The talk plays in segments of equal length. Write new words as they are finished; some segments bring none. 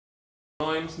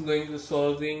I'm going to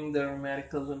solving the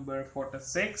numerical number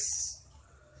 46.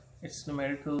 It's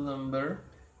numerical number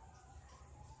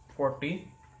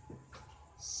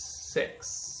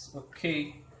 46.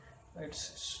 Okay,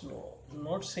 it's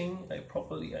not saying I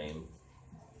properly. I am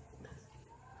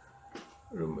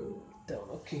remove it down.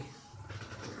 Okay,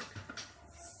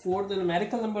 for the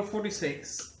numerical number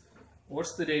 46,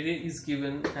 what's the data is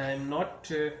given. I'm not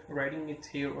writing it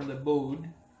here on the board,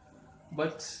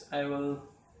 but I will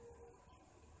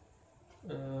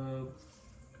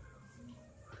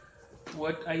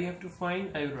what I have to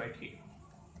find, I will write here.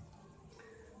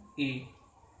 A,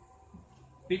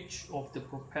 pitch of the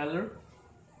propeller.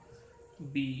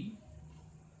 B,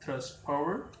 thrust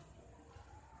power.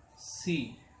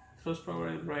 C, thrust power,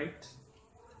 I will write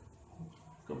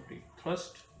complete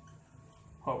thrust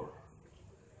power,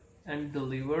 and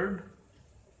delivered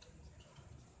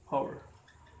power.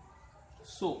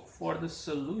 So for the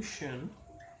solution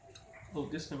of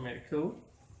this numerical,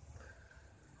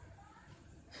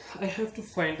 I have to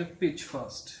find the pitch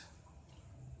first.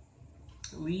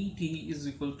 Vt is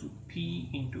equal to P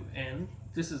into N.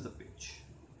 This is the pitch.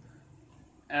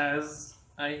 As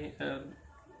I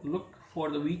look for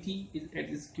the Vt, it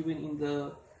is given in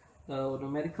the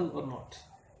numerical or not.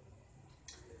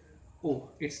 Oh,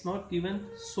 it's not given.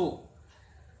 So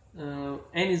N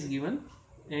is given.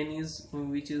 N is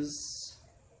which is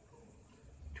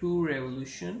 2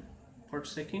 revolution per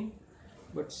second,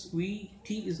 but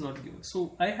Vt is not given.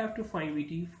 So I have to find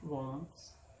Vt from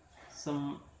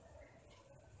some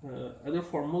other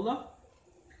formula.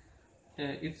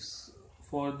 If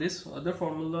for this other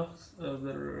formula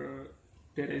the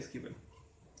data is given,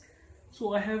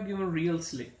 so I have given real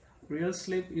slip. Real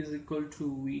slip is equal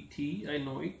to Vt, I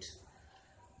know it,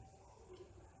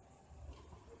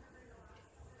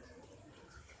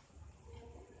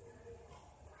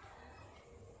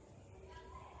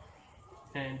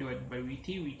 and divided by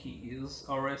Vt. Vt is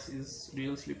RS is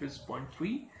real slip is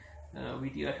 0.3.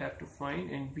 Vt I have to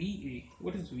find, and Va,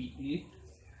 what is Va?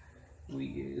 Va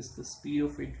is the speed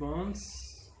of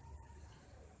advance,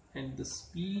 and the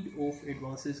speed of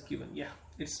advance is given. Yeah,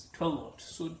 it's 12 knots.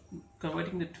 So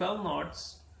converting the 12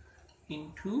 knots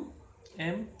into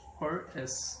m per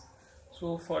s.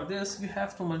 So for this we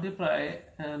have to multiply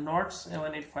knots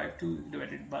 1852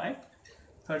 divided by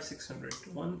 3600.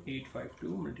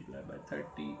 1852 multiplied by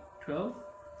 3012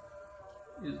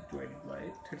 is divided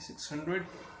by 3600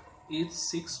 is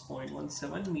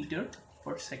 6.17 meter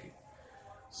per second.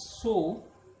 So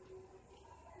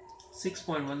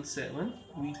 6.17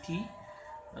 Vt,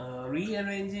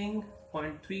 rearranging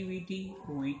 0.3 Vt,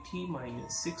 Vt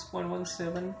minus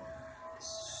 6.17,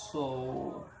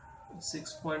 so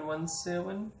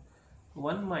 6.17,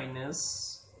 1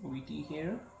 minus Vt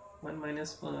here, 1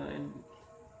 minus and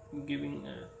giving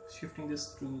shifting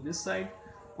this to this side,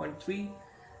 0.3.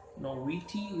 Now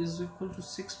Vt is equal to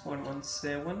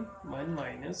 6.17, 1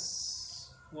 minus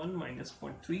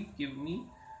 0.3 give me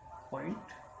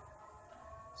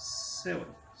 0.7.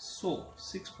 So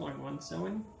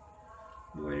 6.17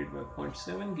 divided by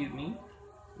 0.7 give me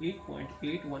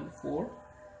 8.814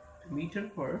 meter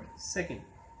per second.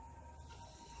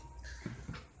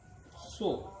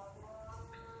 So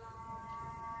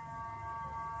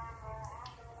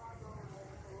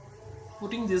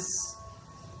putting this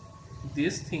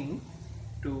thing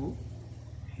to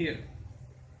here,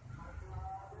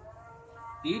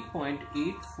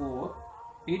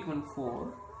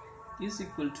 8.84814 is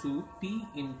equal to P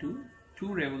into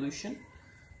 2 revolution.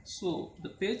 So the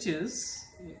pitch is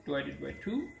divided by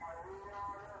 2,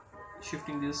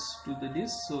 shifting this to the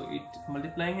disk, so it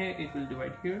multiplying here, it will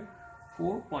divide here,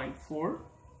 4.40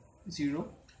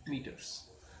 meters.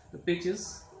 The pitch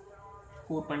is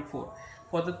 4.4.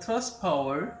 For the thrust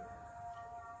power,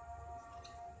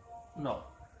 now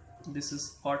this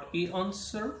is part A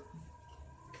answer.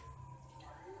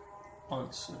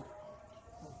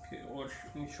 Okay, or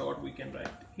in short we can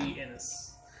write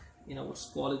ANS. In our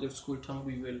college or school term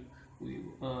we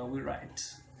write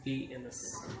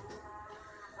ANS.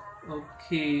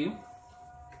 Okay,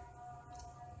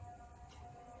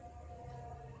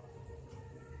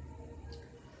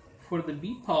 for the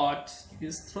B part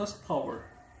is thrust power.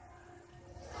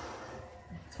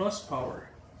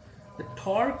 The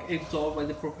torque absorbed by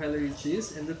the propeller is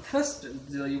this, and the thrust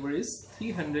delivered is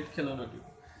 300 kilonewton.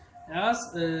 As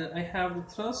I have the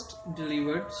thrust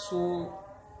delivered, so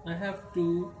I have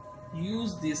to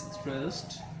use this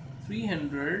thrust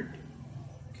 300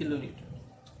 kilonewton.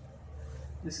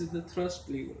 This is the thrust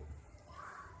lever.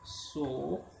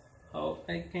 So how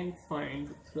I can find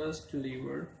the thrust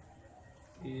lever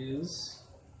is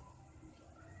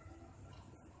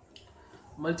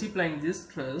multiplying this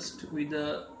thrust with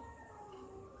the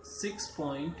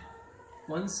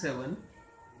 6.17,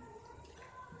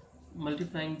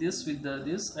 multiplying this with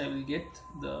this, I will get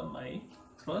my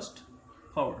thrust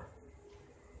power.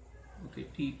 Okay,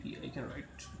 TP I can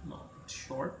write, no, it's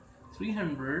short,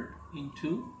 300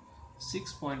 into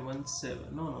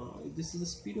 6.17. No, this is the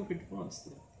speed of advance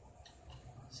there.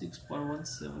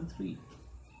 6.173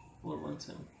 or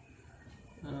 17.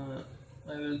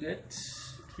 I will get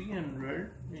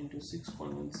 300 into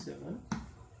 6.17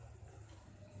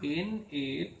 in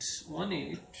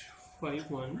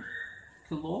 1851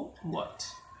 kilowatt.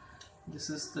 This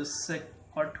is the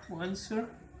part 2 answer,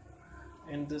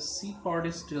 and the C part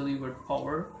is delivered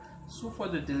power. So for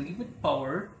the delivered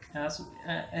power, as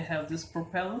I have this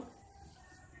propeller,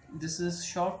 this is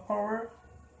shaft power,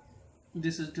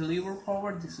 this is delivered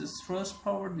power, this is thrust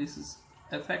power, this is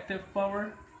effective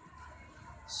power.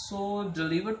 So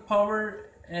delivered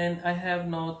power, and I have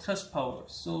now thrust power,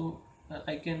 so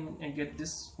I can get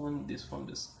this from this.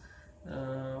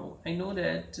 I know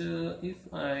that if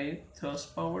I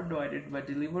thrust power divided by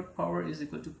delivered power is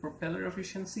equal to propeller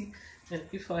efficiency, and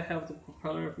if I have the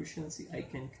propeller efficiency, I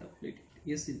can calculate it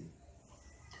easily.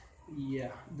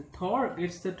 Yeah, the torque,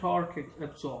 it's the torque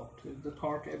absorbed. The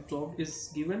torque absorbed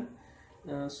is given,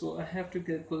 so I have to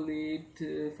calculate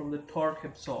from the torque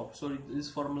absorbed. So this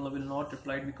formula will not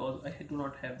apply because I do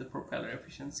not have the propeller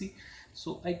efficiency.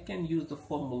 So I can use the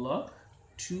formula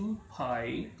 2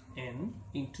 pi n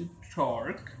into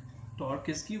torque. Torque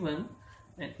is given,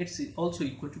 and it's also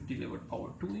equal to delivered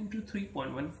power. 2 into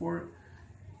 3.14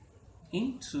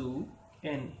 into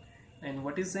n. And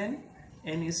what is n?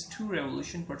 N is 2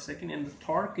 revolution per second, and the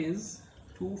torque is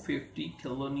 250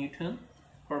 kilonewton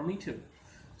per meter.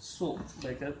 So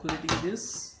by calculating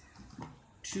this,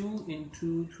 2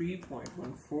 into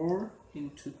 3.14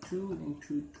 into 2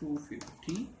 into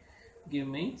 250 give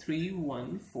me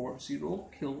 3140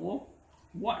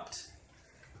 kilowatt.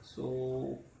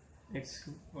 So it's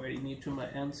very near to my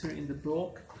answer in the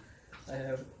block. I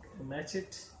have matched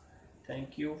it.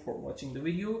 Thank you for watching the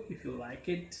video. If you like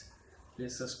it,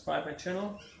 please subscribe my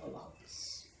channel. Allah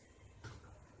Hafiz.